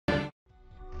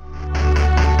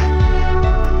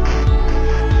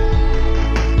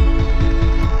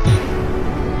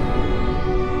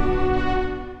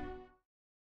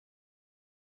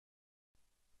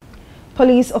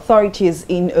Police authorities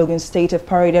in Ogun State have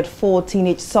paraded 4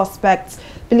 teenage suspects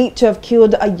believed to have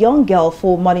killed a young girl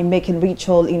for money-making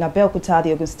ritual in Abeokuta,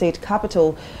 the Ogun State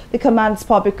capital. The command's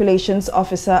public relations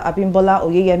officer, Abimbola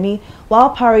Oyeyemi, while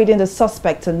parading the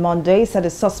suspects on Monday, said the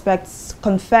suspects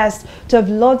confessed to have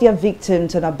lured their victim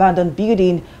to an abandoned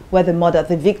building where they murdered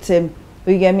the victim.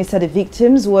 Oyeyemi said the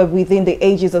victims were within the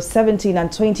ages of 17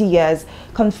 and 20 years,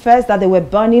 confessed that they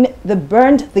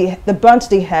burnt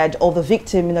the head of the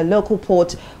victim in a local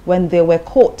port when they were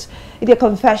caught. In their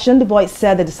confession, the boys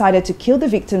said they decided to kill the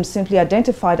victim, simply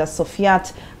identified as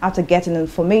Sofiat, after getting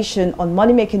information on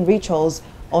money-making rituals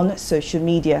on social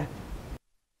media.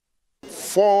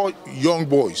 4 young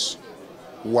boys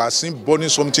were seen burning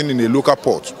something in a local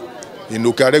port in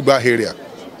Okaregba area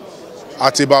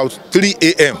at about 3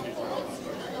 a.m.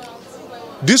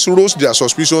 This rose their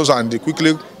suspicions and they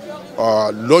quickly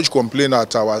lodged complaint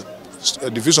at our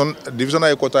divisional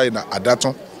headquarters in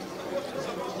Adaton.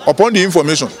 Upon the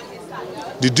information,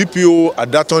 the DPO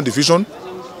Adaton division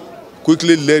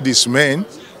quickly led his men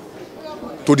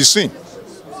to the scene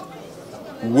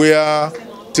where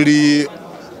 3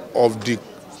 of the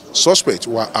suspects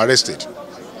were arrested.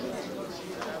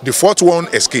 The 4th one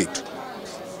escaped.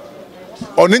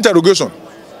 On interrogation,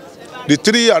 the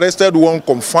 3 arrested one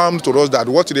confirmed to us that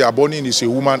what they are burning is a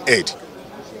woman's head.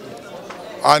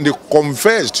 And they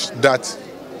confessed that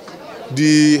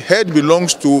the head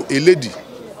belongs to a lady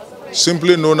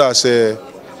simply known as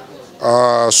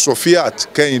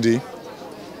Sofiat Kennedy,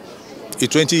 a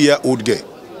 20-year-old girl.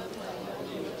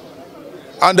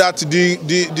 And that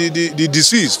the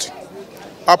deceased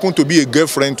happened to be a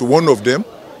girlfriend to one of them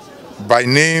by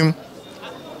name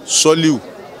Soliu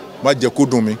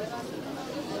Majekodumi.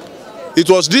 It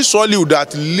was this Soliu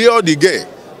that lured the girl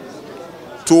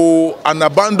to an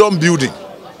abandoned building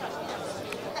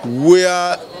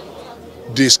where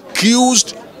they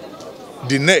squeezed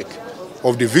the neck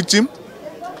of the victim,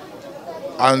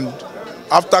 and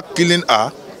after killing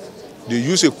her, they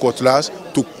used a cutlass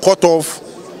to cut off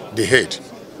the head.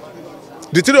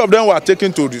 The 3 of them were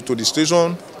taken to the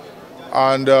station,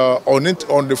 and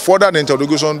on the further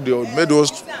interrogation, they made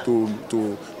us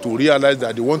to realize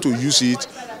that they want to use it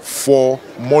for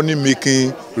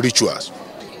money-making rituals.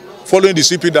 Following the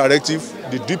CP directive,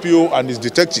 the DPO and his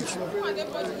detectives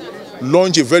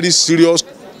launched a very serious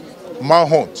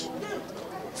manhunt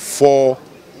for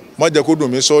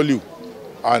Majekodumi Soliu,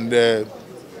 and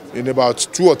in about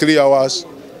 2 or 3 hours,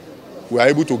 we were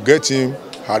able to get him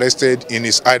arrested in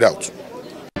his hideout.